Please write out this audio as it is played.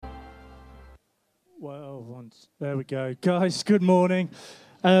There we go. Guys, good morning.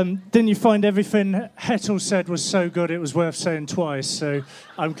 Didn't you find everything Hettel said was so good it was worth saying twice? So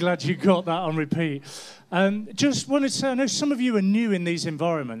I'm glad you got that on repeat. Just wanted to say, I know some of you are new in these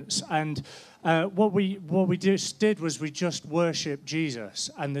environments, and what we just did was we just worshiped Jesus,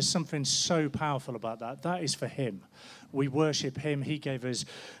 and there's something so powerful about that. That is for him. We worship him. He gave us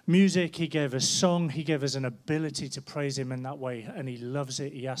music. He gave us song. He gave us an ability to praise him in that way, and he loves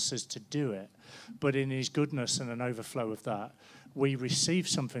it. He asks us to do it. But in his goodness and an overflow of that, we receive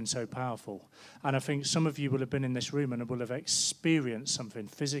something so powerful. And I think some of you will have been in this room and will have experienced something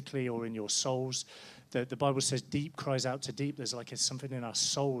physically or in your souls. The Bible says deep cries out to deep. There's like something in our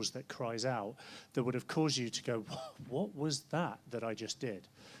souls that cries out that would have caused you to go, what was that I just did?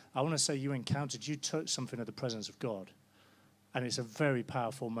 I want to say you touched something of the presence of God. And it's a very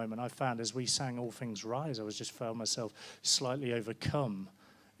powerful moment. I found as we sang All Things Rise, I was just found myself slightly overcome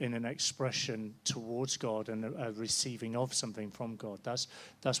in an expression towards God and a receiving of something from God. That's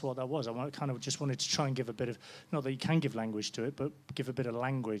what that was. I kind of just wanted to try and give a bit of, not that you can give language to it, but give a bit of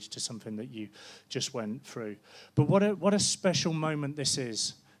language to something that you just went through. But what a special moment this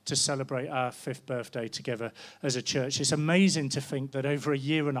is to celebrate our 5th birthday together as a church. It's amazing to think that over a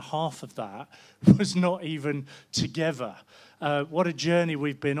year and a half of that was not even together. What a journey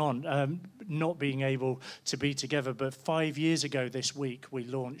we've been on, not being able to be together. But 5 years ago this week, we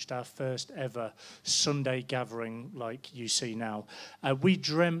launched our first ever Sunday gathering like you see now. We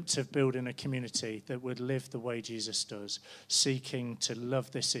dreamt of building a community that would live the way Jesus does, seeking to love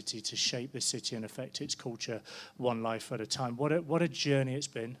this city, to shape this city and affect its culture one life at a time. What a journey it's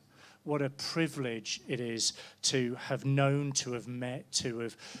been. What a privilege it is to have known, to have met, to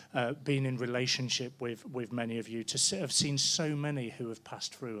have been in relationship with many of you, to have seen so many who have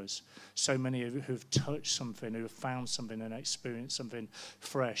passed through us, so many who have touched something, who have found something and experienced something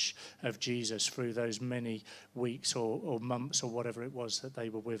fresh of Jesus through those many weeks or months or whatever it was that they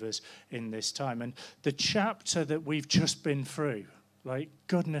were with us in this time. And the chapter that we've just been through, like,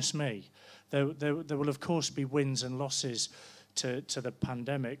 goodness me, there will, of course, be wins and losses to the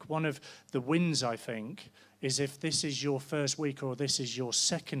pandemic. One of the wins, I think, is if this is your first week or this is your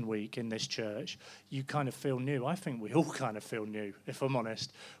second week in this church, you kind of feel new. I think we all kind of feel new, if I'm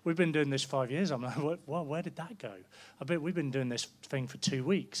honest. We've been doing this 5 years. I'm like, well, where did that go? I bet we've been doing this thing for 2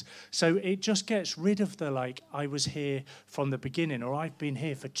 weeks. So it just gets rid of the, like, I was here from the beginning, or I've been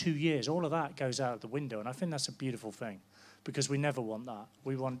here for 2 years. All of that goes out of the window, and I think that's a beautiful thing. Because we never want that.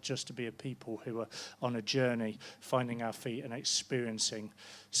 We want just to be a people who are on a journey, finding our feet and experiencing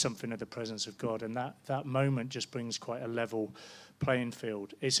something of the presence of God. And that moment just brings quite a level playing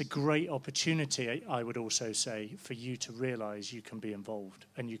field. It's a great opportunity, I would also say, for you to realize you can be involved,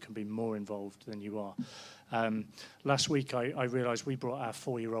 and you can be more involved than you are. Last week, I realized we brought our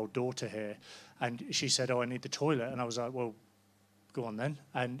 4-year-old daughter here, and she said, I need the toilet. And I was like, well, go on then.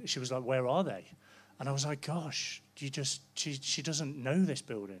 And she was like, where are they? And I was like, gosh, she doesn't know this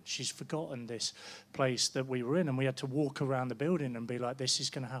building. She's forgotten this place that we were in. And we had to walk around the building and be like, this is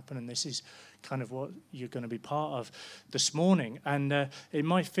going to happen, and this is kind of what you're going to be part of this morning. And it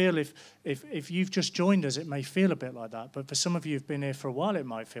might feel, if you've just joined us, it may feel a bit like that. But for some of you who've been here for a while, it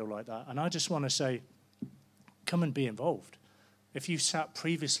might feel like that. And I just want to say, come and be involved. If you sat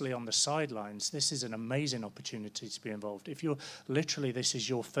previously on the sidelines, this is an amazing opportunity to be involved. If this is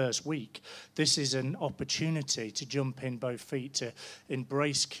your first week, this is an opportunity to jump in both feet, to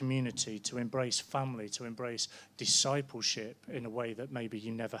embrace community, to embrace family, to embrace discipleship in a way that maybe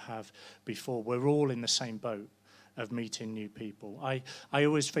you never have before. We're all in the same boat of meeting new people. I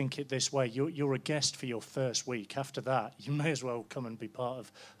always think it this way. You're a guest for your first week. After that, you may as well come and be part of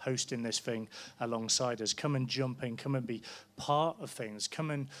hosting this thing alongside us. Come and jump in. Come and be part of things.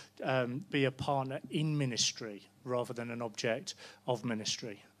 Come and be a partner in ministry rather than an object of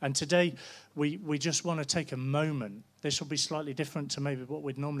ministry. And today, we just want to take a moment. This will be slightly different to maybe what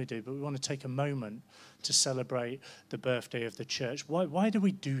we'd normally do, but we want to take a moment to celebrate the birthday of the church. Why do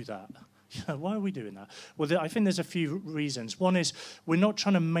we do that? Why are we doing that? Well, I think there's a few reasons. One is we're not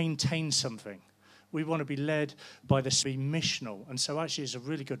trying to maintain something. We want to be led by the be missional. And so actually it's a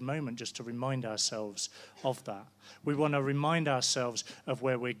really good moment just to remind ourselves of that. We want to remind ourselves of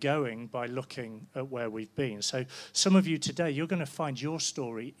where we're going by looking at where we've been. So some of you today, you're going to find your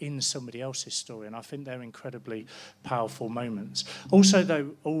story in somebody else's story. And I think they're incredibly powerful moments. Also,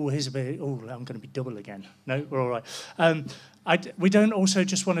 though, I'm going to be double again. No, we're all right. We don't also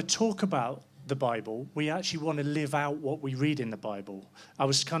just want to talk about the Bible. We actually want to live out what we read in the Bible. I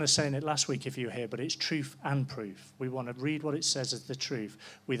was kind of saying it last week if you were here, but it's truth and proof. We want to read what it says as the truth.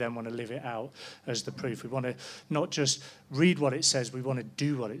 We then want to live it out as the proof. We want to not just read what it says, we want to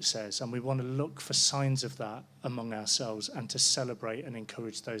do what it says. And we want to look for signs of that among ourselves and to celebrate and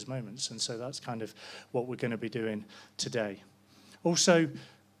encourage those moments. And so that's kind of what we're going to be doing today. Also,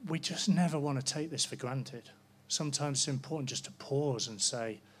 we just never want to take this for granted. Sometimes it's important just to pause and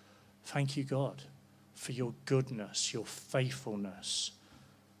say, thank you, God, for your goodness, your faithfulness,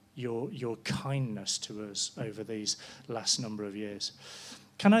 your kindness to us over these last number of years.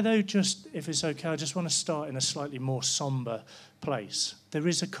 Can I, though, just, if it's okay, I just want to start in a slightly more somber place. There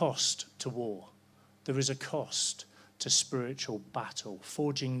is a cost to war. There is a cost to spiritual battle.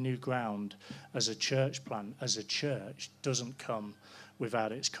 Forging new ground as a church plant, as a church, doesn't come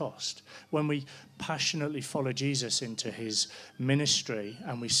without its cost. When we passionately follow Jesus into his ministry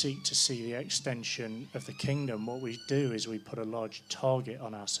and we seek to see the extension of the kingdom, what we do is we put a large target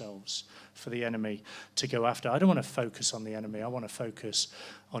on ourselves for the enemy to go after. I don't want to focus on the enemy. I want to focus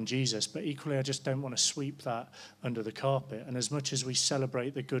on Jesus. But equally, I just don't want to sweep that under the carpet. And as much as we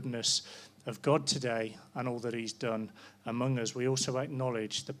celebrate the goodness of God today and all that he's done among us, we also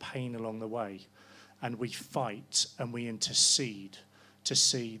acknowledge the pain along the way. And we fight and we intercede to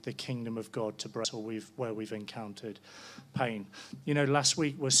see the kingdom of God to break where we've encountered pain. You know, last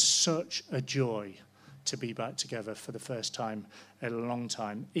week was such a joy to be back together for the first time in a long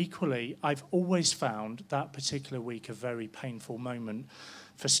time. Equally, I've always found that particular week a very painful moment.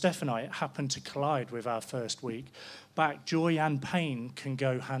 For Steph and I, it happened to collide with our first week back. Joy and pain can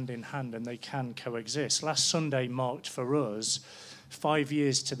go hand in hand and they can coexist. Last Sunday marked for us 5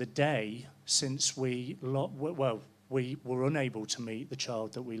 years to the day since we were unable to meet the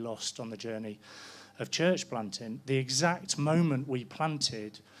child that we lost on the journey of church planting. The exact moment we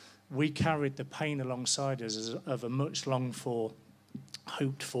planted, we carried the pain alongside us of a much longed for,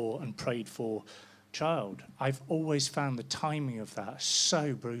 hoped for, and prayed for child. I've always found the timing of that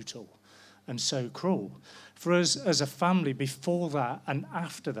so brutal and so cruel. For us as a family, before that and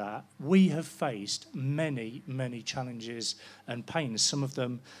after that, we have faced many, many challenges and pains. Some of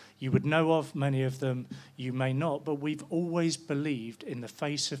them you would know of, many of them you may not, but we've always believed in the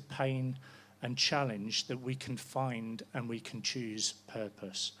face of pain and challenge that we can find and we can choose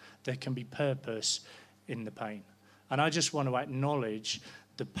purpose. There can be purpose in the pain. And I just want to acknowledge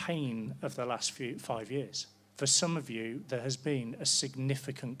the pain of the last 5 years. For some of you, there has been a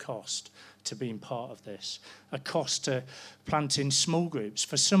significant cost to being part of this, a cost to planting small groups.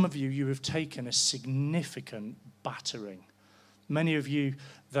 For some of you, you have taken a significant battering. Many of you,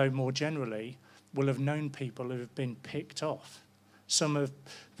 though more generally, will have known people who have been picked off. Some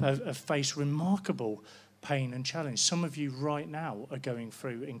have faced remarkable pain and challenge. Some of you right now are going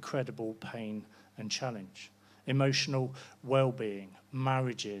through incredible pain and challenge. Emotional well-being,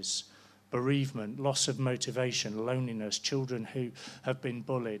 marriages, bereavement, loss of motivation, loneliness, children who have been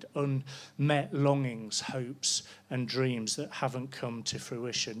bullied, unmet longings, hopes, and dreams that haven't come to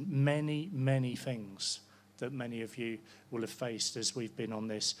fruition. Many, many things that many of you will have faced as we've been on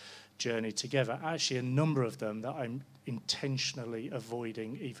this journey together. Actually, a number of them that I'm intentionally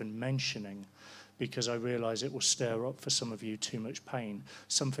avoiding even mentioning because I realise it will stir up for some of you too much pain,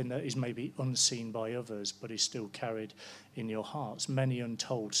 something that is maybe unseen by others but is still carried in your hearts. Many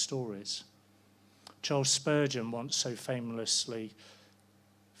untold stories. Charles Spurgeon once so famously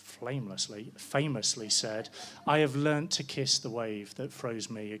said, "I have learnt to kiss the wave that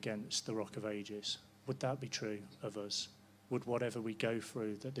throws me against the rock of ages." Would that be true of us? Would whatever we go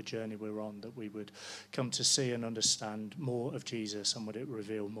through, that the journey we're on, that we would come to see and understand more of Jesus, and would it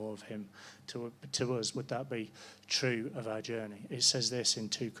reveal more of him to us? Would that be true of our journey? It says this in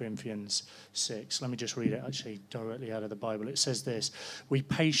 2 Corinthians 6. Let me just read it actually directly out of the Bible. It says this: "We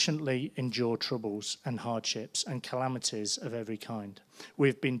patiently endure troubles and hardships and calamities of every kind.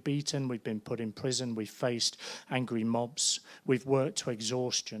 We've been beaten, we've been put in prison, we've faced angry mobs, we've worked to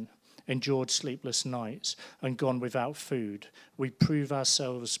exhaustion, endured sleepless nights, and gone without food. We prove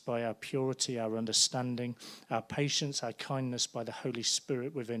ourselves by our purity, our understanding, our patience, our kindness by the Holy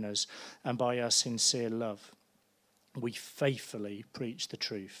Spirit within us, and by our sincere love. We faithfully preach the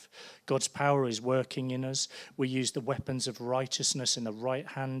truth. God's power is working in us. We use the weapons of righteousness in the right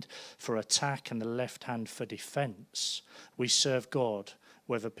hand for attack and the left hand for defense. We serve God,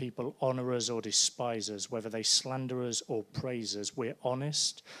 whether people honor us or despise us, whether they slander us or praise us. We're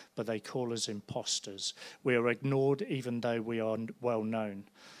honest, but they call us impostors. We are ignored even though we are well known.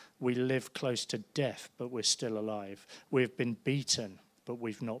 We live close to death, but we're still alive. We've been beaten, but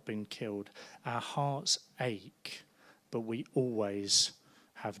we've not been killed. Our hearts ache, but we always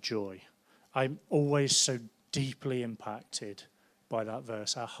have joy. I'm always so deeply impacted by that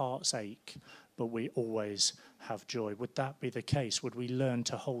verse. Our hearts ache, but we always have joy. Would that be the case? Would we learn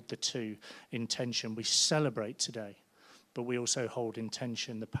to hold the two in tension? We celebrate today, but we also hold in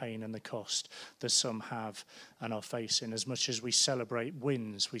tension the pain and the cost that some have and are facing. As much as we celebrate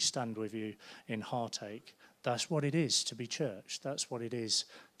wins, we stand with you in heartache. That's what it is to be church. That's what it is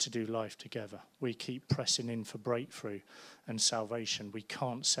to do life together. We keep pressing in for breakthrough and salvation. We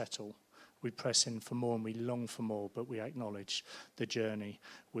can't settle. We press in for more and we long for more, but we acknowledge the journey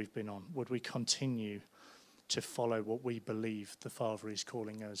we've been on. Would we continue to follow what we believe the Father is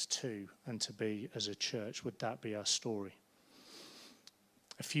calling us to and to be as a church? Would that be our story?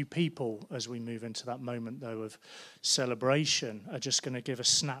 A few people, as we move into that moment, though, of celebration, are just going to give a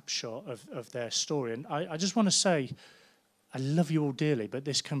snapshot of their story. And I just want to say, I love you all dearly, but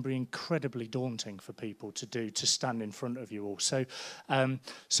this can be incredibly daunting for people to do, to stand in front of you all. So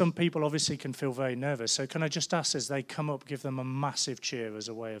some people obviously can feel very nervous. So can I just ask, as they come up, give them a massive cheer as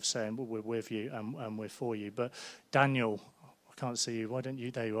a way of saying, well, we're with you and we're for you. But Daniel, I can't see you. Why don't you,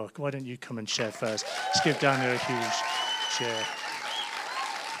 there you are. Why don't you come and share first? Let's give Daniel a huge cheer.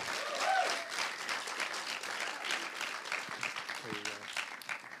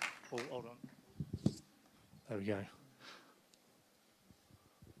 Oh, hold on. There we go.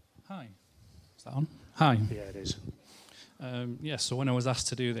 Hi. Is that on? Hi. Yeah, it is. So when I was asked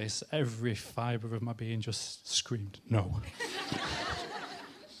to do this, every fibre of my being just screamed, no.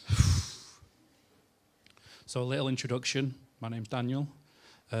 So a little introduction. My name's Daniel.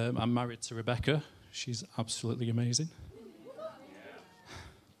 I'm married to Rebecca. She's absolutely amazing.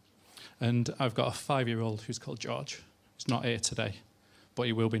 And I've got a 5-year-old who's called George. He's not here today, but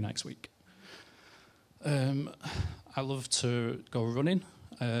he will be next week. I love to go running.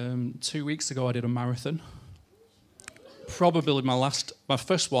 2 weeks ago, I did a marathon. Probably my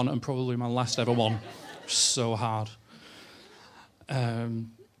first one, and probably my last ever one. So hard.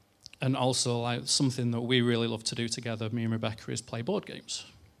 And also, like something that we really love to do together, me and Rebecca, is play board games.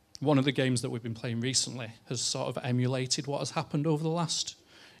 One of the games that we've been playing recently has sort of emulated what has happened over the last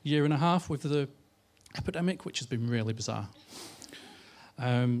year and a half with the epidemic, which has been really bizarre.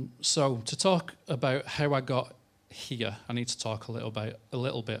 So to talk about how I got here, I need to talk a little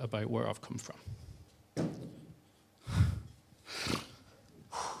bit about where I've come from.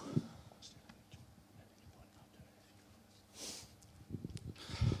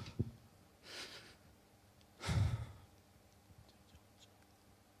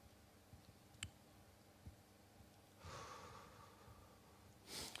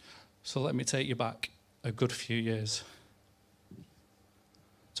 So let me take you back a good few years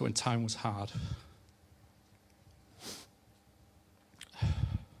to when time was hard.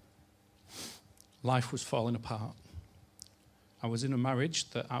 Life was falling apart. I was in a marriage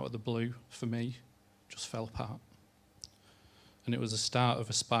that, out of the blue, for me, just fell apart. And it was the start of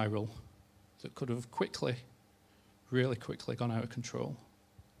a spiral that could have quickly, really quickly, gone out of control.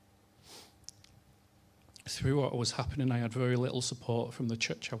 Through what was happening, I had very little support from the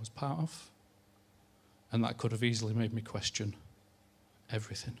church I was part of, and that could have easily made me question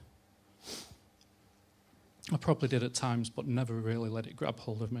everything. I probably did at times, but never really let it grab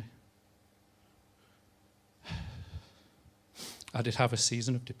hold of me. I did have a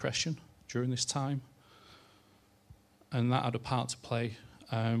season of depression during this time, and that had a part to play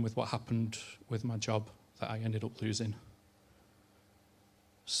with what happened with my job that I ended up losing.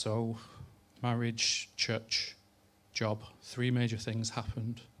 So, marriage, church, job, 3 major things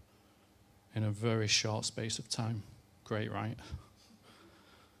happened in a very short space of time. Great, right?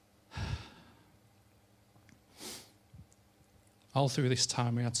 All through this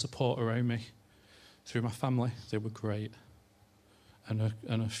time, I had support around me. Through my family, they were great. And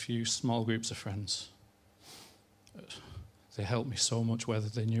a few small groups of friends. They helped me so much, whether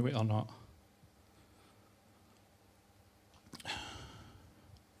they knew it or not.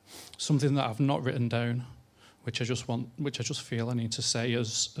 Something that I've not written down, which I just feel I need to say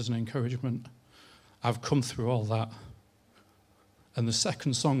as an encouragement. I've come through all that. And the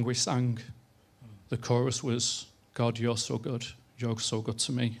second song we sang, the chorus was, God, you're so good. You're so good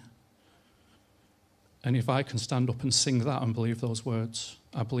to me. And if I can stand up and sing that and believe those words,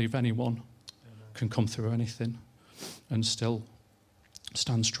 I believe anyone can come through anything and still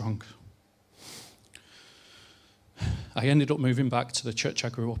stand strong. I ended up moving back to the church I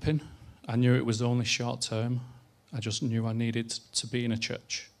grew up in. I knew it was only short term. I just knew I needed to be in a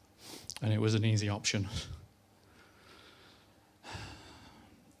church, and it was an easy option.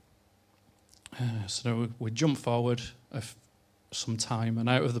 So we jump forward some time, and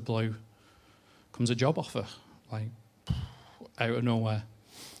out of the blue comes a job offer, like out of nowhere.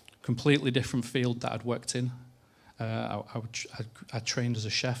 completely different field that I'd worked in. I trained as a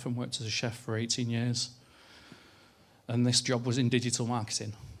chef and worked as a chef for 18 years. And this job was in digital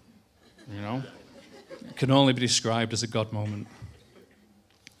marketing, you know? It can only be described as a God moment.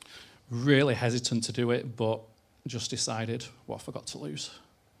 Really hesitant to do it, but just decided, what have I got to lose?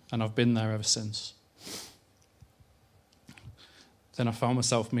 And I've been there ever since. Then I found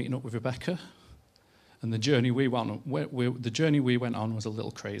myself meeting up with Rebecca, and the journey we went on was a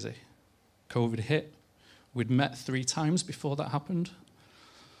little crazy. COVID hit. We'd met 3 times before that happened,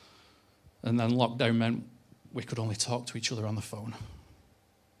 and then lockdown meant we could only talk to each other on the phone.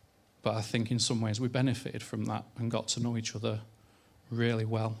 But I think in some ways we benefited from that and got to know each other really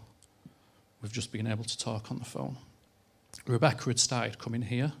well. We've just been able to talk on the phone. Rebecca had started coming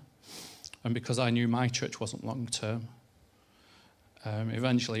here, and because I knew my church wasn't long term,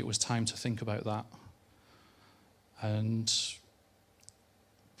 eventually it was time to think about that. And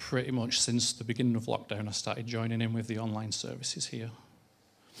pretty much since the beginning of lockdown, I started joining in with the online services here.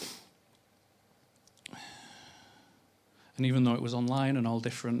 And even though it was online and all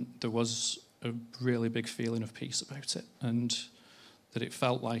different, there was a really big feeling of peace about it, and that it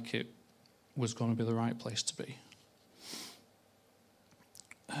felt like it was going to be the right place to be.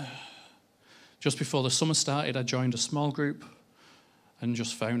 Just before the summer started, I joined a small group and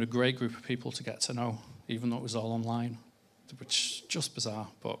just found a great group of people to get to know, even though it was all online, which is just bizarre,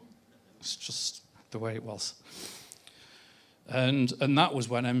 but it's just the way it was. And that was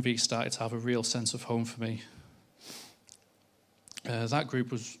when MV started to have a real sense of home for me. That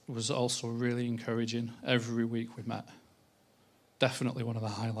group was also really encouraging. Every week we met. Definitely one of the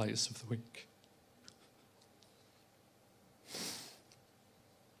highlights of the week.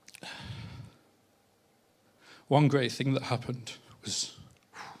 One great thing that happened was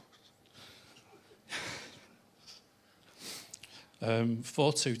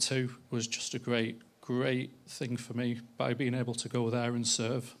 422 was just a great thing for me, by being able to go there and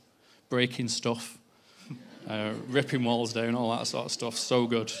serve, breaking stuff, ripping walls down, all that sort of stuff. So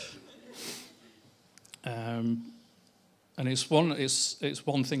good. And it's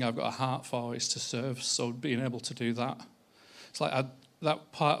one thing I've got a heart for, is to serve. So being able to do that, it's like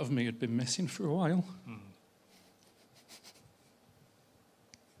that part of me had been missing for a while.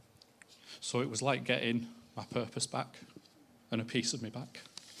 So it was like getting my purpose back and a piece of me back.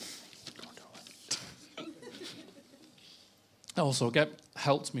 It also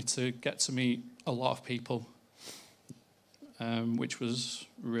helped me to get to meet a lot of people, which was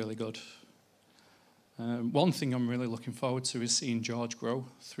really good. One thing I'm really looking forward to is seeing George grow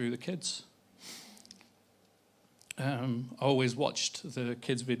through the kids. I always watched the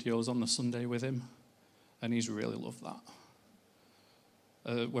kids' videos on the Sunday with him, and he's really loved that.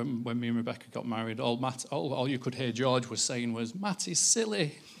 When me and Rebecca got married, all you could hear George was saying was, "Matt is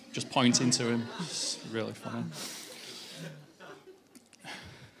silly," just pointing to him. It's really funny.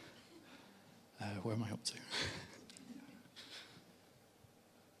 Where am I up to?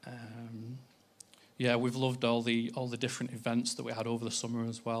 Yeah, we've loved all the different events that we had over the summer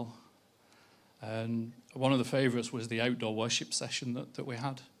as well. And one of the favourites was the outdoor worship session that we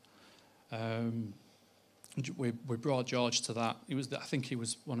had. We brought George to that. I think he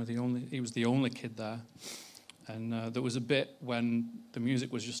was the only kid there. And there was a bit when the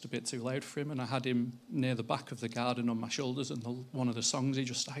music was just a bit too loud for him, and I had him near the back of the garden on my shoulders, and one of the songs he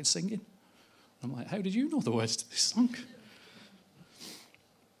just started singing. I'm like, how did you know the words to this song?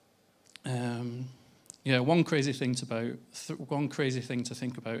 Yeah, one crazy thing to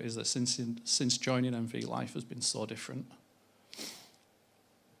think about is that since joining MV, life has been so different.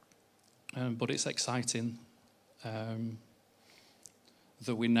 But it's exciting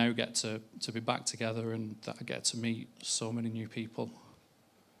that we now get to be back together, and that I get to meet so many new people.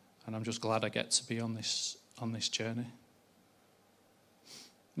 And I'm just glad I get to be on this journey.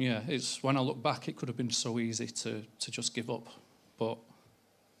 Yeah, it's when I look back, it could have been so easy to just give up, but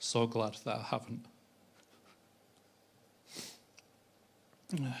so glad that I haven't.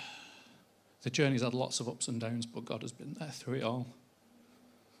 The journey's had lots of ups and downs, but God has been there through it all.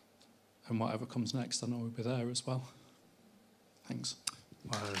 And whatever comes next, I know we'll be there as well. Thanks.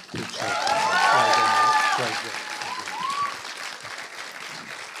 Wow, good job. Well done, great job.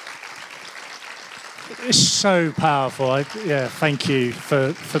 It's so powerful. Thank you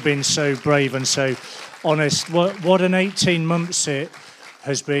for being so brave and so honest. What an 18 months it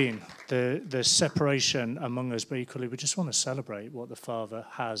has been. the separation among us, but equally we just want to celebrate what the Father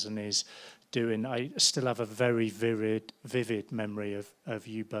has and is doing. I still have a very vivid memory of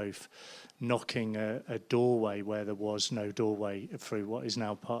you both knocking a doorway where there was no doorway through what is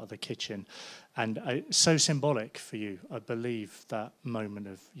now part of the kitchen. And so symbolic for you, I believe, that moment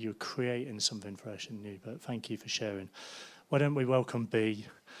of you creating something fresh and new. But thank you for sharing. Why don't we welcome B?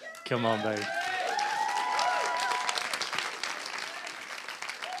 Come on, B.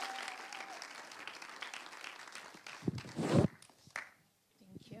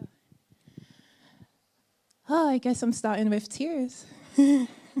 Thank you. Oh, I guess I'm starting with tears.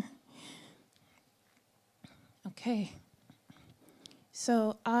 Okay.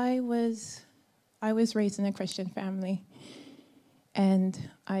 So I was raised in a Christian family, and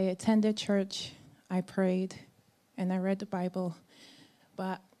I attended church, I prayed, and I read the Bible,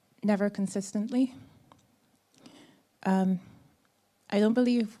 but never consistently. I don't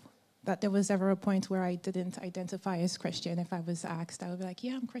believe that there was ever a point where I didn't identify as Christian. If I was asked, I would be like,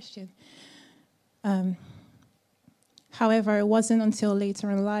 yeah, I'm Christian. However, it wasn't until later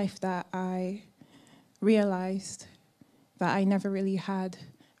in life that I realized that I never really had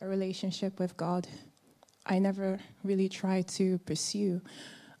a relationship with God. I never really tried to pursue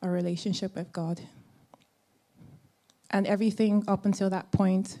a relationship with God. And everything up until that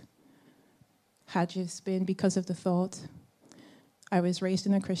point had just been because of the thought, I was raised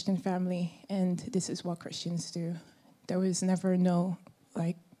in a Christian family, and this is what Christians do. There was never no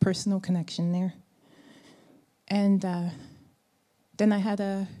personal connection there. And then I had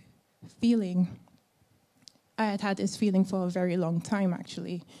a feeling. I had this feeling for a very long time,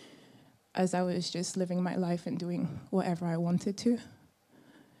 actually, as I was just living my life and doing whatever I wanted to.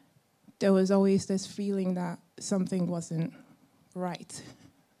 There was always this feeling that something wasn't right.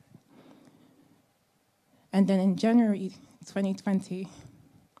 And then in January 2020,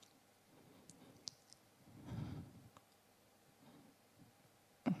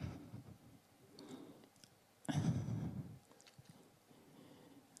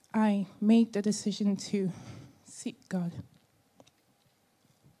 I made the decision to seek God.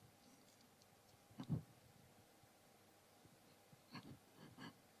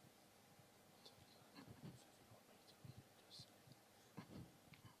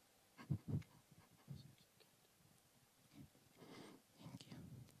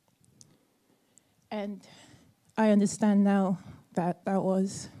 And I understand now that that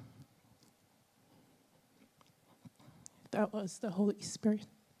was the Holy Spirit.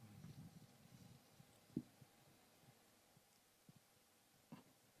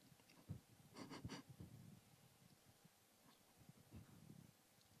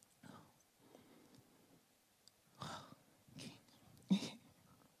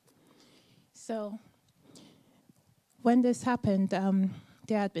 So when this happened,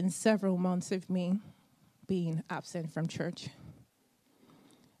 there had been several months of me being absent from church.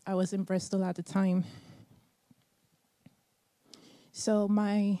 I was in Bristol at the time. So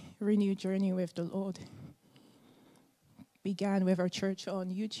my renewed journey with the Lord began with our church on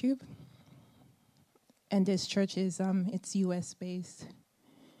YouTube. And this church is it's US based.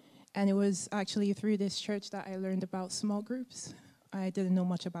 And it was actually through this church that I learned about small groups. I didn't know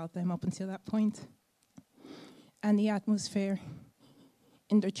much about them up until that point. And the atmosphere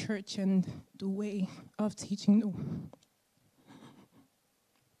in the church and the way of teaching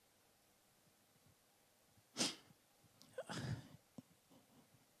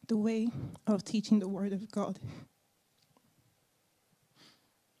the way of teaching the Word of God.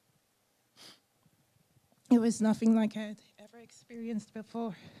 It was nothing like I had ever experienced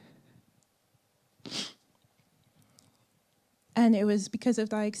before. And it was because of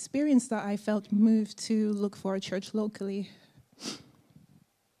that experience that I felt moved to look for a church locally.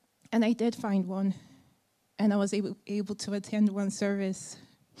 And I did find one. And I was able to attend one service.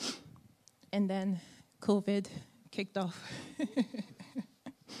 And then COVID kicked off.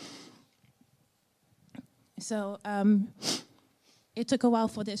 So it took a while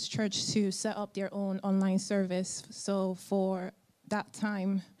for this church to set up their own online service. So for that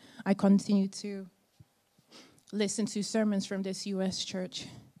time, I continued to listen to sermons from this US church.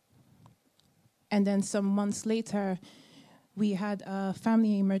 And then some months later, we had a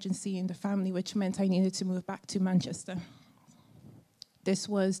family emergency in the family, which meant I needed to move back to Manchester. This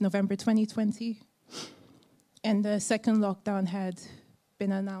was November 2020, and the second lockdown had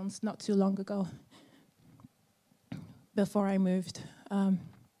been announced not too long ago before I moved.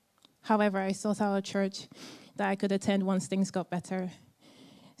 However, I sought out a church that I could attend once things got better.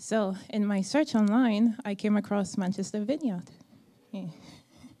 So in my search online, I came across Manchester Vineyard. Yeah.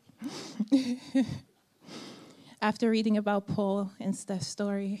 After reading about Paul and Steph's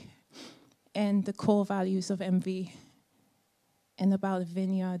story, and the core values of MV. And about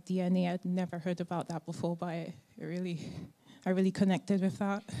Vineyard DNA, I'd never heard about that before, but I really connected with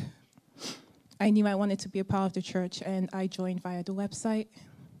that. I knew I wanted to be a part of the church, and I joined via the website.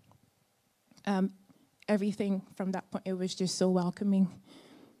 Everything from that point, it was just so welcoming.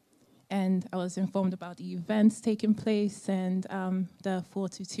 And I was informed about the events taking place and the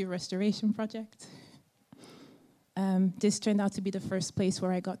 422 restoration project. This turned out to be the first place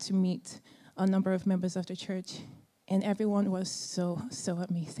where I got to meet a number of members of the church, and everyone was so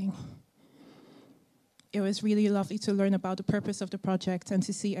amazing. It was really lovely to learn about the purpose of the project and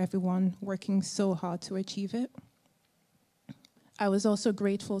to see everyone working so hard to achieve it. I was also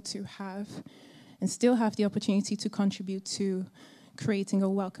grateful to have and still have the opportunity to contribute to creating a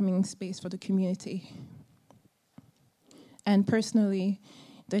welcoming space for the community. And personally,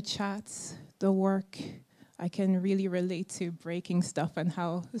 the chats, the work, I can really relate to breaking stuff and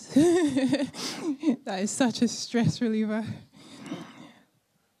how that is such a stress reliever.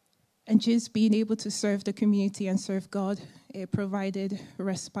 And just being able to serve the community and serve God, it provided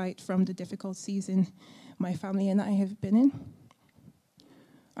respite from the difficult season my family and I have been in.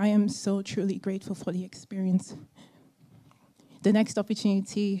 I am so truly grateful for the experience. The next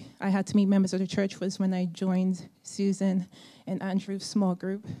opportunity I had to meet members of the church was when I joined Susan and Andrew's small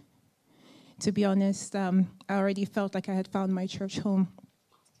group. To be honest, I already felt like I had found my church home.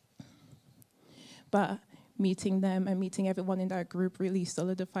 But meeting them and meeting everyone in that group really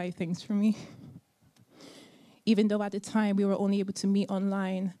solidified things for me. Even though at the time we were only able to meet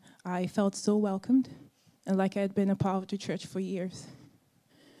online, I felt so welcomed and like I had been a part of the church for years.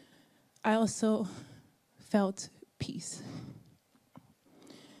 I also felt peace.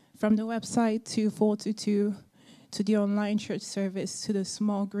 From the website to 422, to the online church service, to the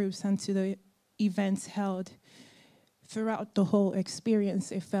small groups, and to the events held, throughout the whole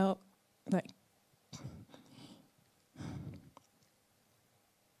experience, it felt like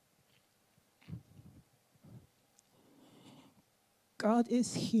God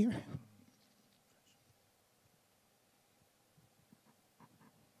is here.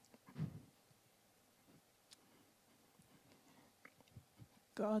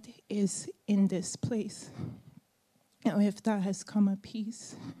 God is in this place. And with that has come a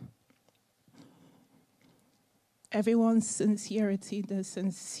peace. Everyone's sincerity, the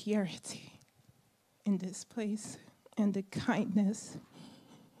sincerity in this place, and the kindness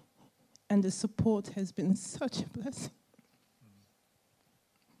and the support has been such a blessing.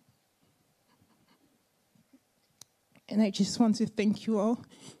 And I just want to thank you all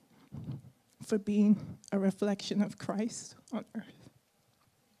for being a reflection of Christ on earth.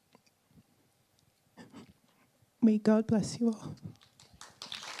 May God bless you all.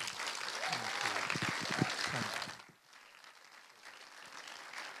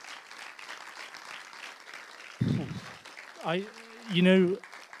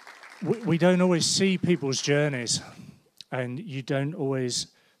 We don't always see people's journeys, and you don't always.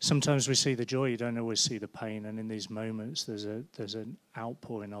 Sometimes we see the joy, you don't always see the pain, and in these moments, there's an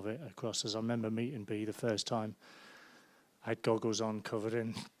outpouring of it across us. I remember meeting B the first time. I had goggles on, covered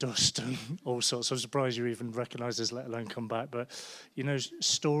in dust and all sorts. I'm surprised you even recognise this, let alone come back. But,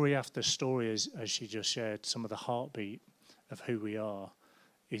 story after story, as she just shared, some of the heartbeat of who we are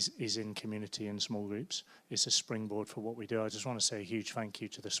is in community and small groups. It's a springboard for what we do. I just want to say a huge thank you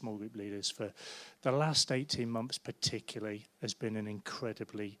to the small group leaders for the last 18 months particularly has been an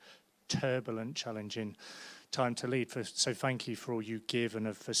incredibly turbulent, challenging time to lead. So thank you for all you give and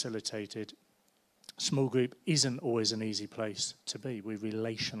have facilitated. Small group isn't always an easy place to be. We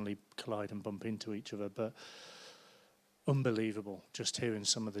relationally collide and bump into each other, but unbelievable just hearing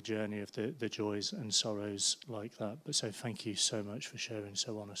some of the journey of the joys and sorrows like that. But so thank you so much for sharing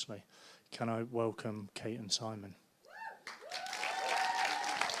so honestly. Can I welcome Kate and Simon?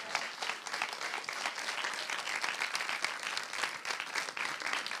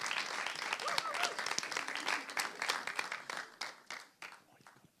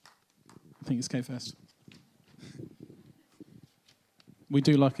 I think it's Kate first. We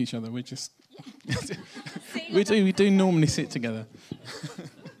do like each other. We just we do normally sit together.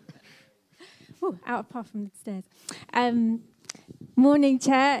 Ooh, out apart from the stairs. Morning,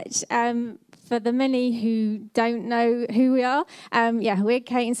 church. For the many who don't know who we are, we're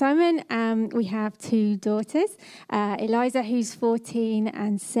Kate and Simon. We have two daughters, Eliza, who's 14,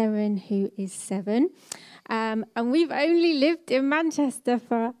 and Seren, who is 7. And we've only lived in Manchester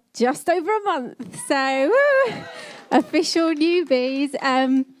for just over a month. So, woo, official newbies.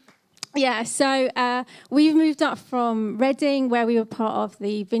 So we've moved up from Reading, where we were part of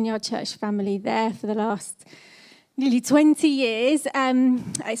the Vineyard Church family there for the last nearly 20 years.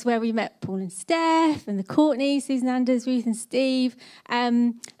 It's where we met Paul and Steph and the Courtneys, Susan Anders, Ruth and Steve.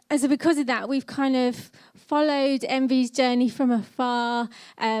 And so because of that, we've kind of followed Envy's journey from afar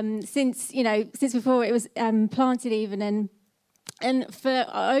since before it was planted even. And for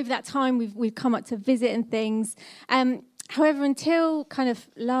over that time, we've come up to visit and things. However, until kind of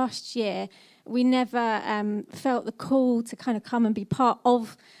last year, we never felt the call to kind of come and be part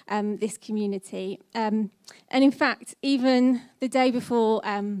of this community. And in fact, even the day before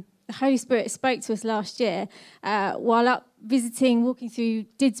the Holy Spirit spoke to us last year, while up visiting, walking through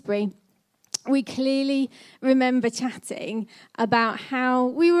Didsbury, we clearly remember chatting about how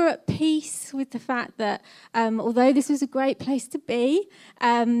we were at peace with the fact that although this was a great place to be,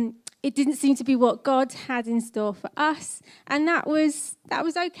 it didn't seem to be what God had in store for us, and that was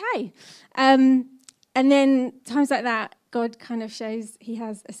okay. And then times like that, God kind of shows he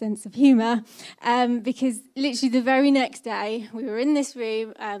has a sense of humour, because literally the very next day, we were in this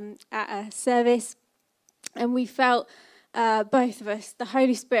room at a service, and we felt, both of us, the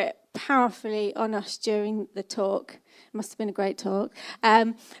Holy Spirit powerfully on us during the talk. It must have been a great talk.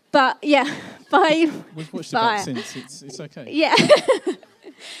 But yeah, we've watched it back since. It's okay. Yeah.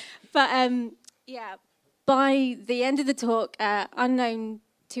 But by the end of the talk, unknown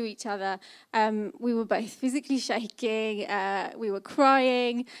to each other, we were both physically shaking. We were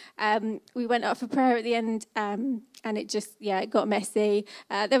crying. We went up for prayer at the end, and it got messy.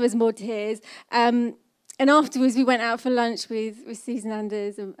 There was more tears. And afterwards, we went out for lunch with Susan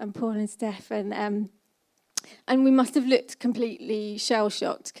Anders and Paul and Steph, and we must have looked completely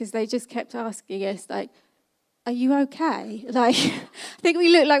shell-shocked because they just kept asking us, like, "Are you okay?" Like, I think we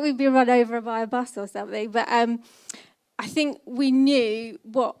looked like we'd been run over by a bus or something. But I think we knew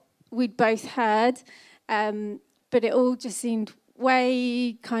what we'd both heard, but it all just seemed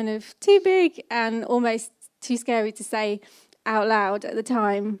way kind of too big and almost too scary to say out loud at the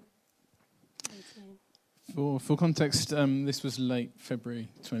time. For context, this was late February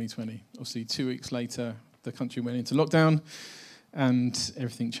 2020. Obviously, 2 weeks later, the country went into lockdown and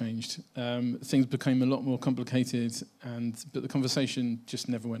everything changed. Things became a lot more complicated, but the conversation just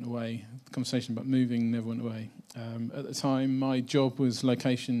never went away. The conversation about moving never went away. At the time, my job was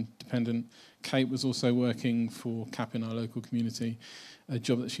location dependent. Kate was also working for CAP in our local community, a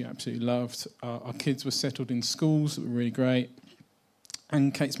job that she absolutely loved. Our kids were settled in schools that were really great.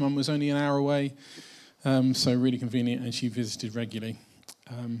 And Kate's mum was only an hour away, so really convenient, and she visited regularly.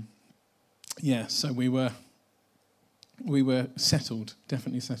 So we were settled,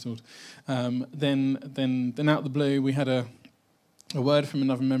 definitely settled. Then out of the blue, we had a word from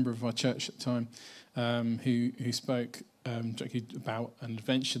another member of our church at the time, who spoke directly about an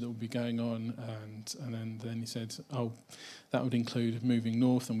adventure that would be going on, and then he said, "Oh, that would include moving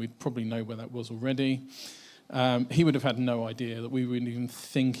north," and we'd probably know where that was already. He would have had no idea that we were even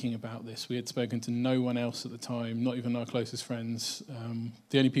thinking about this. We had spoken to no one else at the time, not even our closest friends.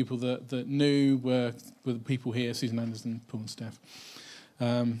 The only people that knew were the people here, Susan Anderson, Paul and Steph.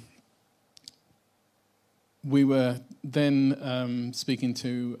 We were then speaking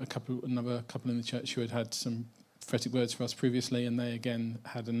to another couple in the church who had some prophetic words for us previously, and they again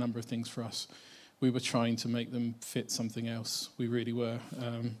had a number of things for us. We were trying to make them fit something else. We really were.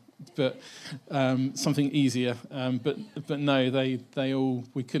 But something easier. But no,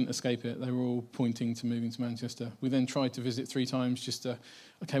 we couldn't escape it. They were all pointing to moving to Manchester. We then tried to visit 3 times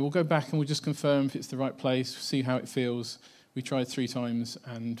we'll go back and we'll just confirm if it's the right place, see how it feels. We tried 3 times,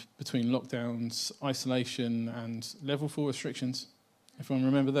 and between lockdowns, isolation, and level 4 restrictions, if everyone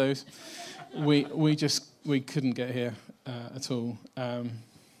remember those, we couldn't get here at all.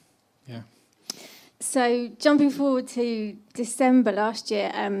 So jumping forward to December last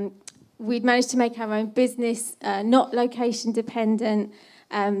year, we'd managed to make our own business, not location dependent,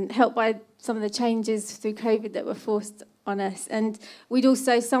 helped by some of the changes through COVID that were forced on us. And we'd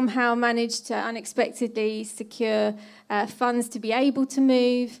also somehow managed to unexpectedly secure funds to be able to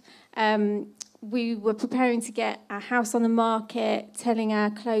move. We were preparing to get our house on the market, telling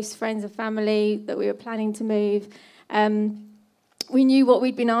our close friends and family that we were planning to move. We knew what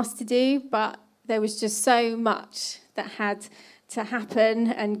we'd been asked to do, but there was just so much that had to happen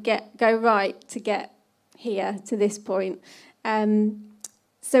and go right to get here to this point.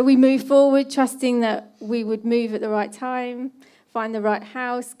 So we moved forward, trusting that we would move at the right time, find the right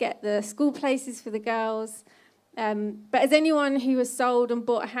house, get the school places for the girls. But as anyone who has sold and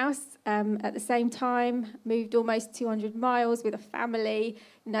bought a house at the same time, moved almost 200 miles with a family,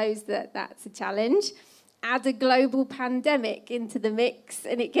 knows that that's a challenge. Add a global pandemic into the mix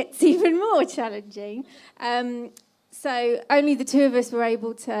and it gets even more challenging. So only the 2 of us were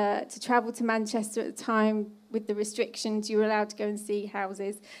able to travel to Manchester at the time with the restrictions, you were allowed to go and see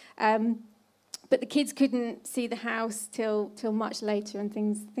houses. But the kids couldn't see the house till much later and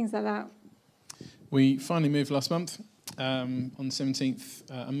things like that. We finally moved last month on the 17th,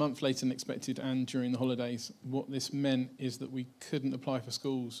 a month later than expected, and during the holidays. What this meant is that we couldn't apply for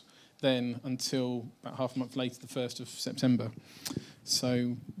schools then until about half a month later, the 1st of September.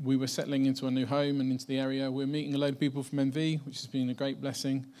 So we were settling into a new home and into the area. We're meeting a load of people from MV, which has been a great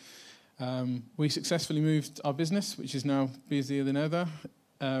blessing. We successfully moved our business, which is now busier than ever.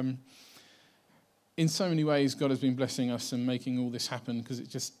 In so many ways, God has been blessing us and making all this happen because it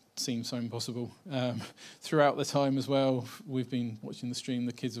just seemed so impossible. Throughout the time as well, we've been watching the stream.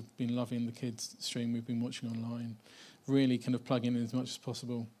 The kids have been loving the kids' stream we've been watching online. Really kind of plugging in as much as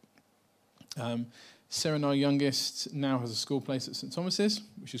possible. Sarah, our youngest, now has a school place at St Thomas's,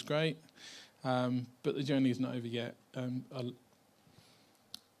 which is great. But the journey is not over yet.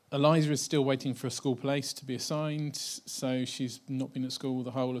 Eliza is still waiting for a school place to be assigned, so she's not been at school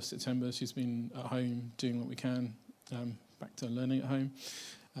the whole of September. She's been at home doing what we can, back to learning at home.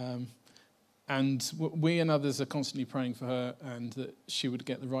 And we and others are constantly praying for her and that she would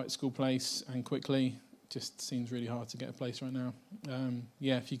get the right school place and quickly. Just seems really hard to get a place right now.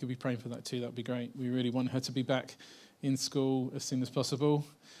 If you could be praying for that too, that would be great. We really want her to be back in school as soon as possible,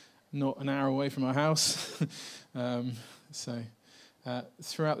 not an hour away from our house.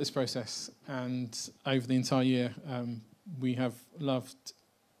 Throughout this process and over the entire year, we have loved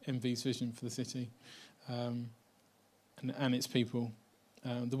MV's vision for the city and its people.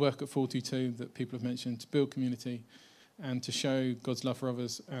 The work at 422 that people have mentioned, to build community and to show God's love for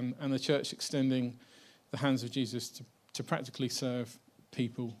others, and the church extending the hands of Jesus to practically serve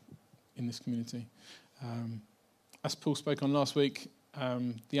people in this community. As Paul spoke on last week,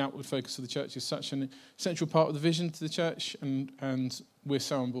 the outward focus of the church is such an essential part of the vision to the church, and we're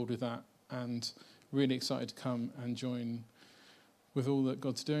so on board with that and really excited to come and join with all that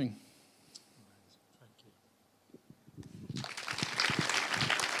God's doing.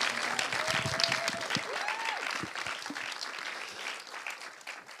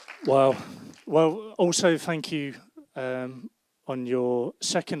 Wow. Well, also thank you on your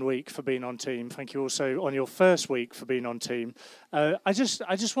second week for being on team. Thank you also on your first week for being on team. I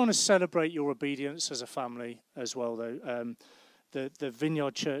just want to celebrate your obedience as a family as well, though. The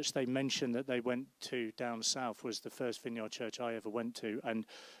Vineyard Church they mentioned that they went to down south was the first Vineyard Church I ever went to. And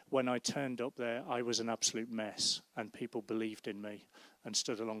when I turned up there, I was an absolute mess. And people believed in me and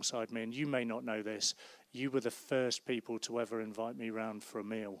stood alongside me. And you may not know this. You were the first people to ever invite me round for a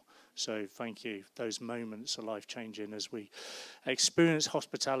meal. So thank you. Those moments are life-changing as we experience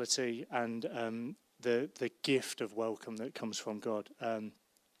hospitality and the gift of welcome that comes from God.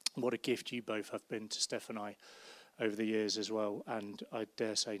 What a gift you both have been to Steph and I over the years as well, and I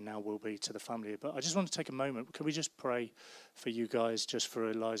dare say now will be to the family. But I just want to take a moment. Can we just pray for you guys, just for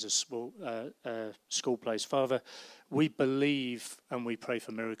Eliza's school place? Father, we believe and we pray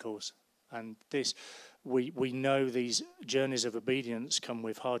for miracles. And this, we know these journeys of obedience come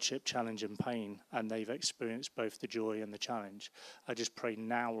with hardship, challenge and pain, and they've experienced both the joy and the challenge. I just pray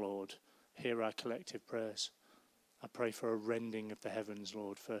now, Lord, hear our collective prayers. I pray for a rending of the heavens,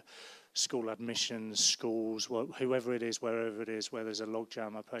 Lord, for school admissions, schools, whoever it is, wherever it is, where there's a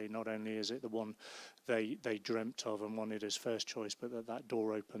logjam. I pray not only is it the one they dreamt of and wanted as first choice, but that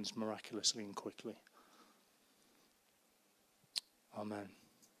door opens miraculously and quickly. Amen.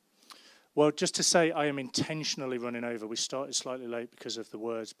 Well, just to say, I am intentionally running over. We started slightly late because of the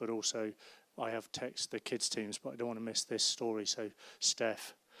words, but also I have texted the kids' teams, but I don't want to miss this story. So,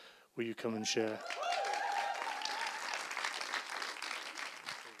 Steph, will you come and share?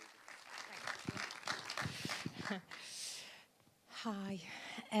 Hi.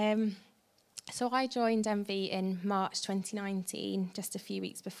 So I joined MV in March 2019, just a few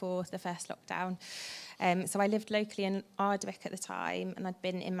weeks before the first lockdown. So I lived locally in Ardwick at the time, and I'd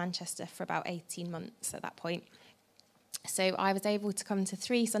been in Manchester for about 18 months at that point. So I was able to come to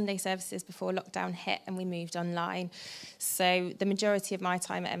 3 Sunday services before lockdown hit, and we moved online. So the majority of my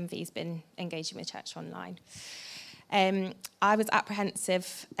time at MV has been engaging with church online. I was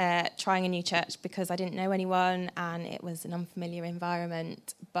apprehensive trying a new church because I didn't know anyone and it was an unfamiliar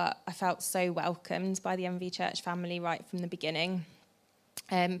environment, but I felt so welcomed by the MV Church family right from the beginning.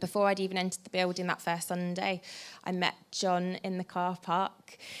 Before I'd even entered the building that first Sunday, I met John in the car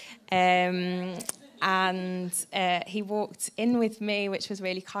park. And he walked in with me, which was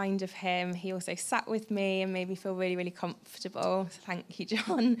really kind of him. He also sat with me and made me feel really, really comfortable. So thank you,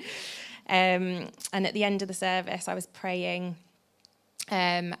 John. And at the end of the service, I was praying,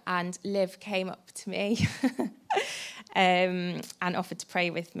 and Liv came up to me and offered to pray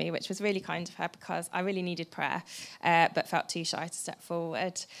with me, which was really kind of her because I really needed prayer, but felt too shy to step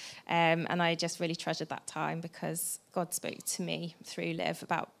forward. And I just really treasured that time because God spoke to me through Liv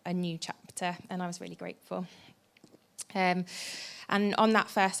about a new chapter, and I was really grateful. And on that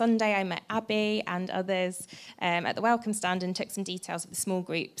first Sunday, I met Abby and others at the welcome stand and took some details of the small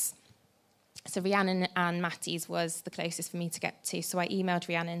groups. So Rhiannon and Matty's was the closest for me to get to, so I emailed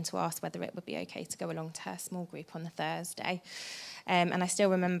Rhiannon to ask whether it would be okay to go along to her small group on the Thursday. And I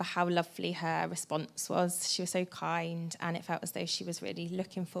still remember how lovely her response was. She was so kind, and it felt as though she was really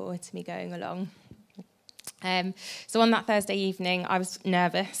looking forward to me going along. So on that Thursday evening, I was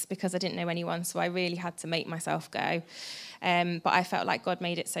nervous because I didn't know anyone, so I really had to make myself go. But I felt like God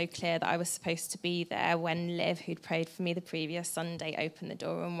made it so clear that I was supposed to be there when Liv, who'd prayed for me the previous Sunday, opened the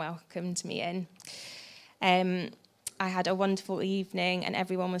door and welcomed me in. I had a wonderful evening, and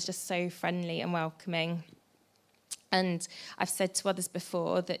everyone was just so friendly and welcoming. And I've said to others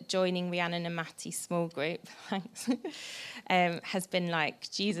before that joining Rhiannon and Matty's small group has been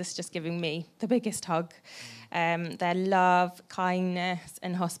like Jesus just giving me the biggest hug. Their love, kindness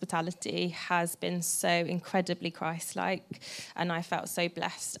and hospitality has been so incredibly Christ-like, and I felt so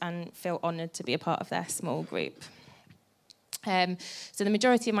blessed and feel honoured to be a part of their small group. So the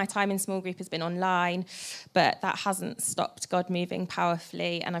majority of my time in small group has been online, but that hasn't stopped God moving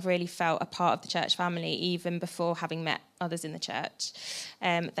powerfully, and I've really felt a part of the church family even before having met others in the church.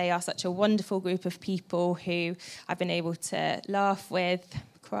 They are such a wonderful group of people who I've been able to laugh with,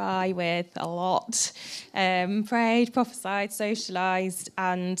 cry with a lot, prayed, prophesied, socialised,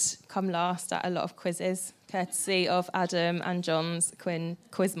 and come last at a lot of quizzes, courtesy of Adam and John's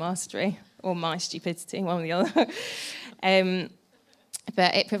quiz mastery, or my stupidity, one or the other.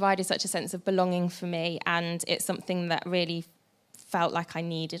 But it provided such a sense of belonging for me, and it's something that really felt like I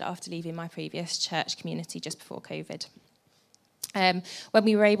needed after leaving my previous church community just before COVID. When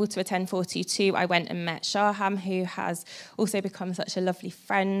we were able to attend 422, I went and met Shaham, who has also become such a lovely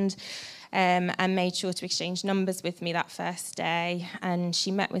friend, and made sure to exchange numbers with me that first day. And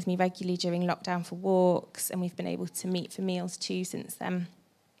she met with me regularly during lockdown for walks, and we've been able to meet for meals too since then.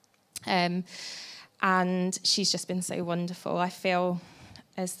 And she's just been so wonderful. I feel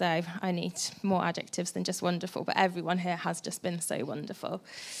as though I need more adjectives than just wonderful, but everyone here has just been so wonderful.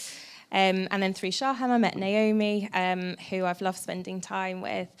 And then through Shaham, I met Naomi, who I've loved spending time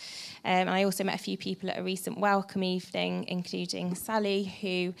with. And I also met a few people at a recent welcome evening, including Sally,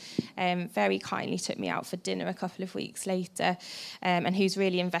 who very kindly took me out for dinner a couple of weeks later, and who's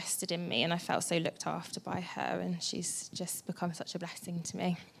really invested in me. And I felt so looked after by her, and she's just become such a blessing to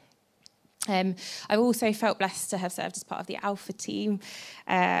me. I've also felt blessed to have served as part of the Alpha team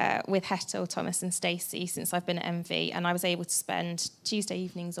with Hettel, Thomas and Stacey since I've been at MV, and I was able to spend Tuesday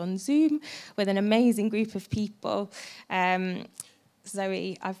evenings on Zoom with an amazing group of people.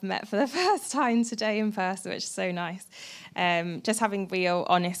 Zoe, I've met for the first time today in person, which is so nice. Just having real,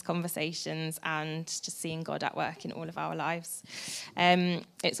 honest conversations and just seeing God at work in all of our lives.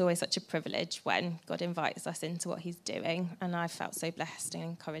 It's always such a privilege when God invites us into what he's doing, and I've felt so blessed and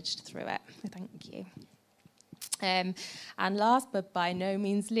encouraged through it. So thank you. And last, but by no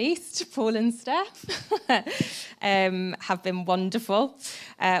means least, Paul and Steph have been wonderful.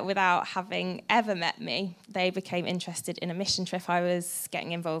 Without having ever met me, they became interested in a mission trip I was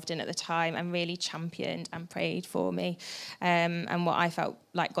getting involved in at the time and really championed and prayed for me and what I felt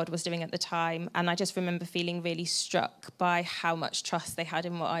like God was doing at the time. And I just remember feeling really struck by how much trust they had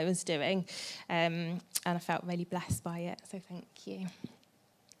in what I was doing. And I felt really blessed by it. So thank you.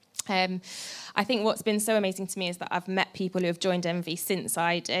 I think what's been so amazing to me is that I've met people who have joined MV since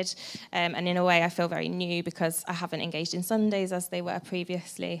I did, and in a way I feel very new because I haven't engaged in Sundays as they were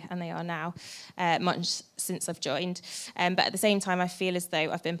previously, and they are now, much since I've joined. But at the same time, I feel as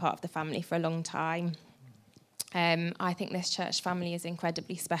though I've been part of the family for a long time. I think this church family is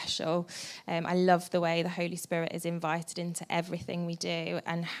incredibly special. I love the way the Holy Spirit is invited into everything we do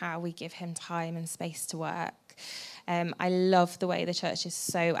and how we give him time and space to work. I love the way the church is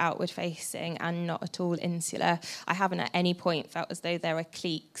so outward-facing and not at all insular. I haven't at any point felt as though there are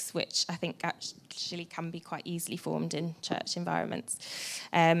cliques, which I think actually can be quite easily formed in church environments.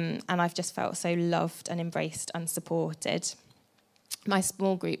 And I've just felt so loved and embraced and supported. My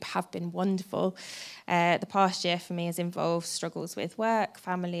small group have been wonderful. The past year for me has involved struggles with work,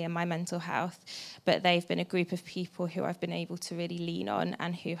 family and my mental health, but they've been a group of people who I've been able to really lean on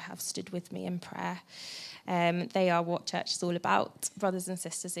and who have stood with me in prayer. They are what church is all about, brothers and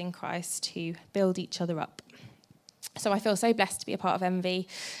sisters in Christ who build each other up. So I feel so blessed to be a part of MV.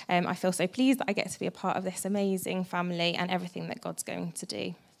 I feel so pleased that I get to be a part of this amazing family and everything that God's going to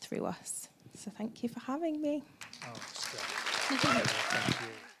do through us. So thank you for having me. Oh, thank you.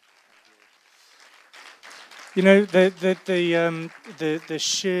 You know, the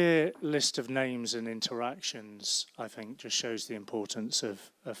sheer list of names and interactions, I think, just shows the importance of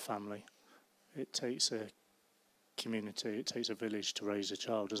family. It takes a community, it takes a village to raise a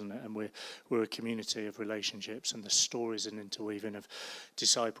child, doesn't it? And we're a community of relationships, and the stories and interweaving of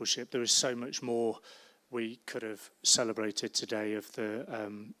discipleship. There is so much more we could have celebrated today of the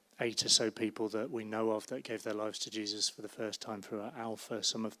 8 or so people that we know of that gave their lives to Jesus for the first time through our Alpha,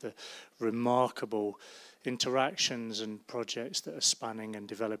 some of the remarkable interactions and projects that are spanning and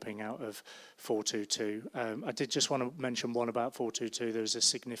developing out of 422. I did just want to mention one about 422. There's a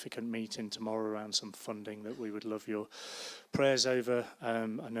significant meeting tomorrow around some funding that we would love your prayers over. I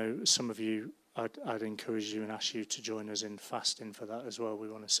know some of you, I'd encourage you and ask you to join us in fasting for that as well. We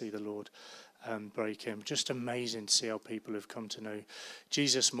want to see the Lord break him. Just amazing to see how people have come to know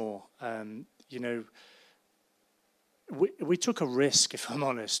Jesus more. You know, we took a risk, if I'm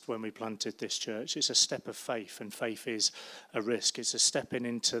honest, when we planted this church. It's a step of faith, and faith is a risk. It's a stepping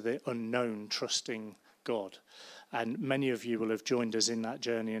into the unknown, trusting God. And many of you will have joined us in that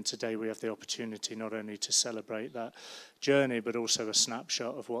journey, and today we have the opportunity not only to celebrate that journey, but also a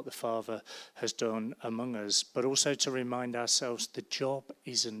snapshot of what the Father has done among us, but also to remind ourselves the job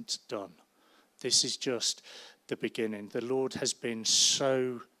isn't done. This is just the beginning. The Lord has been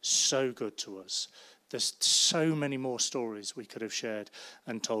so, so good to us. There's so many more stories we could have shared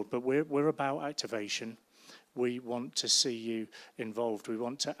and told, but we're about activation. We want to see you involved. We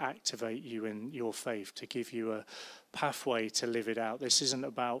want to activate you in your faith, to give you a pathway to live it out. This isn't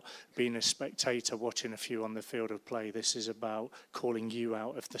about being a spectator watching a few on the field of play. This is about calling you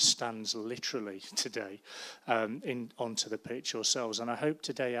out of the stands literally today onto the pitch yourselves. And I hope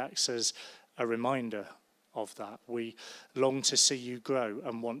today acts as a reminder of that. We long to see you grow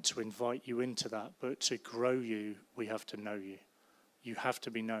and want to invite you into that, but to grow you, we have to know you. You have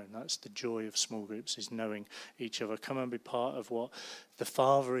to be known. That's the joy of small groups, is knowing each other. Come and be part of what the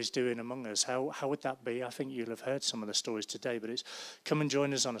Father is doing among us. How would that be? I think you'll have heard some of the stories today, but it's come and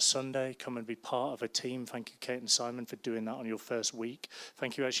join us on a Sunday. Come and be part of a team. Thank you, Kate and Simon, for doing that on your first week.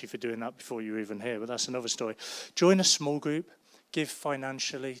 Thank you actually for doing that before you were even here, but that's another story. Join a small group. Give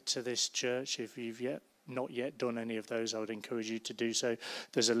financially to this church. If you've not yet done any of those, I would encourage you to do so.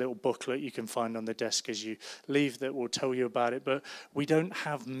 There's a little booklet you can find on the desk as you leave that will tell you about it. But we don't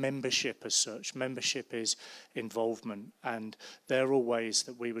have membership as such. Membership is involvement. And there are ways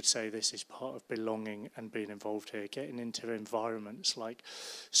that we would say this is part of belonging and being involved here. Getting into environments like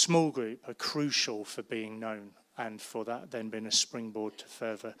small group are crucial for being known, and for that then being a springboard to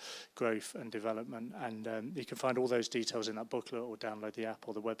further growth and development. And you can find all those details in that booklet or download the app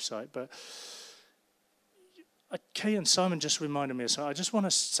or the website. But Kate and Simon just reminded me of something. I just want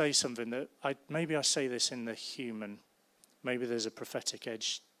to say something that maybe I say this in the human, maybe there's a prophetic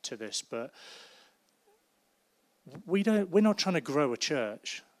edge to this, but we're not trying to grow a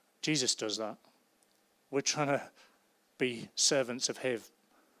church. Jesus does that. We're trying to be servants of him,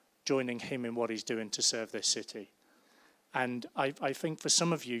 joining him in what he's doing to serve this city. And I think for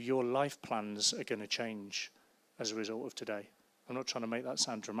some of you, your life plans are going to change as a result of today. I'm not trying to make that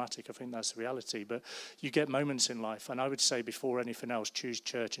sound dramatic. I think that's the reality. But you get moments in life, and I would say before anything else, choose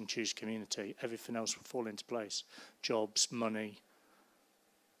church and choose community. Everything else will fall into place. Jobs, money,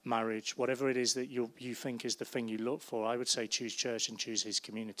 marriage, whatever it is that you think is the thing you look for, I would say choose church and choose his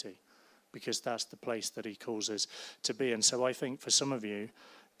community, because that's the place that he calls us to be. And so I think for some of you,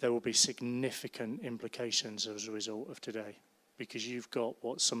 there will be significant implications as a result of today, because you've got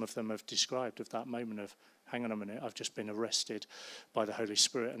what some of them have described of that moment of, hang on a minute, I've just been arrested by the Holy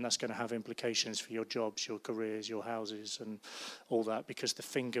Spirit, and that's going to have implications for your jobs, your careers, your houses, and all that, because the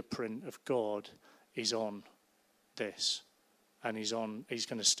fingerprint of God is on this, and he's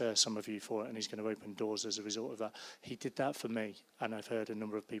going to stir some of you for it, and he's going to open doors as a result of that. He did that for me, and I've heard a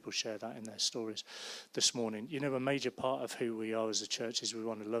number of people share that in their stories this morning. You know, a major part of who we are as a church is we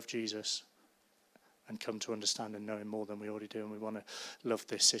want to love Jesus and come to understand and know him more than we already do, and we want to love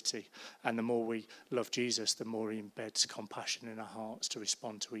this city. And the more we love Jesus, the more he embeds compassion in our hearts to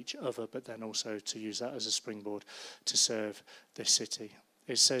respond to each other, but then also to use that as a springboard to serve this city.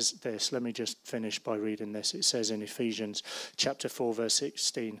 It says this, let me just finish by reading this. It says in Ephesians chapter 4, verse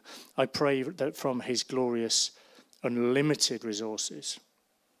 16, I pray that from his glorious, unlimited resources,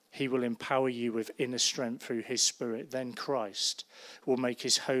 he will empower you with inner strength through his Spirit. Then Christ will make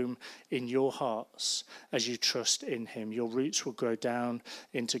his home in your hearts as you trust in him. Your roots will grow down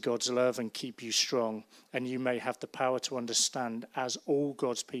into God's love and keep you strong. And you may have the power to understand, as all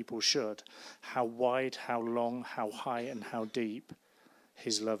God's people should, how wide, how long, how high, and how deep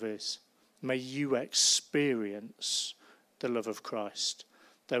his love is. May you experience the love of Christ,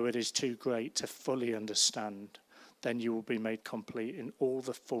 though it is too great to fully understand. Then you will be made complete in all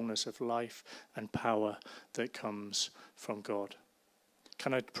the fullness of life and power that comes from God.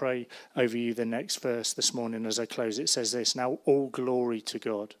 Can I pray over you the next verse this morning as I close? It says this: now all glory to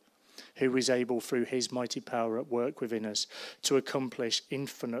God, who is able through his mighty power at work within us to accomplish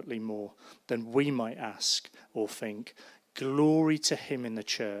infinitely more than we might ask or think. Glory to him in the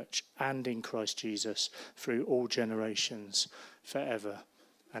church and in Christ Jesus through all generations, forever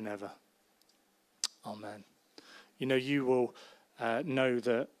and ever. Amen. You know, you will know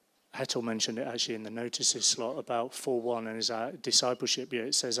that Hetal mentioned it actually in the notices slot about 4:1 and his discipleship year.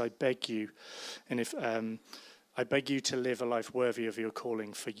 It says, I beg you, and if I beg you to live a life worthy of your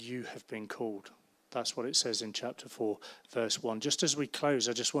calling, for you have been called. That's what it says in chapter 4, verse 1. Just as we close,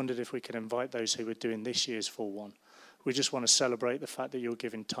 I just wondered if we could invite those who were doing this year's 4:1. We just want to celebrate the fact that you're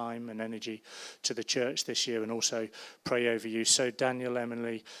giving time and energy to the church this year, and also pray over you. So Daniel,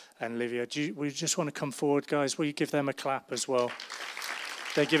 Emily, and Livia, we just want to come forward, guys? Will you give them a clap as well?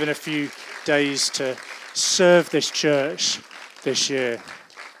 They're given a few days to serve this church this year.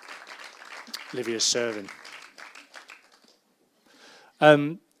 Livia's serving.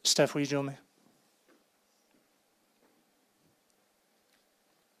 Steph, will you join me?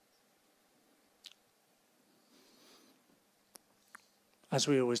 As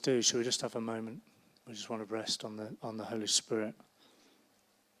we always do, shall we just have a moment? We just want to rest on the Holy Spirit.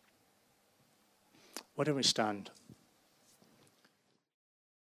 Why don't we stand?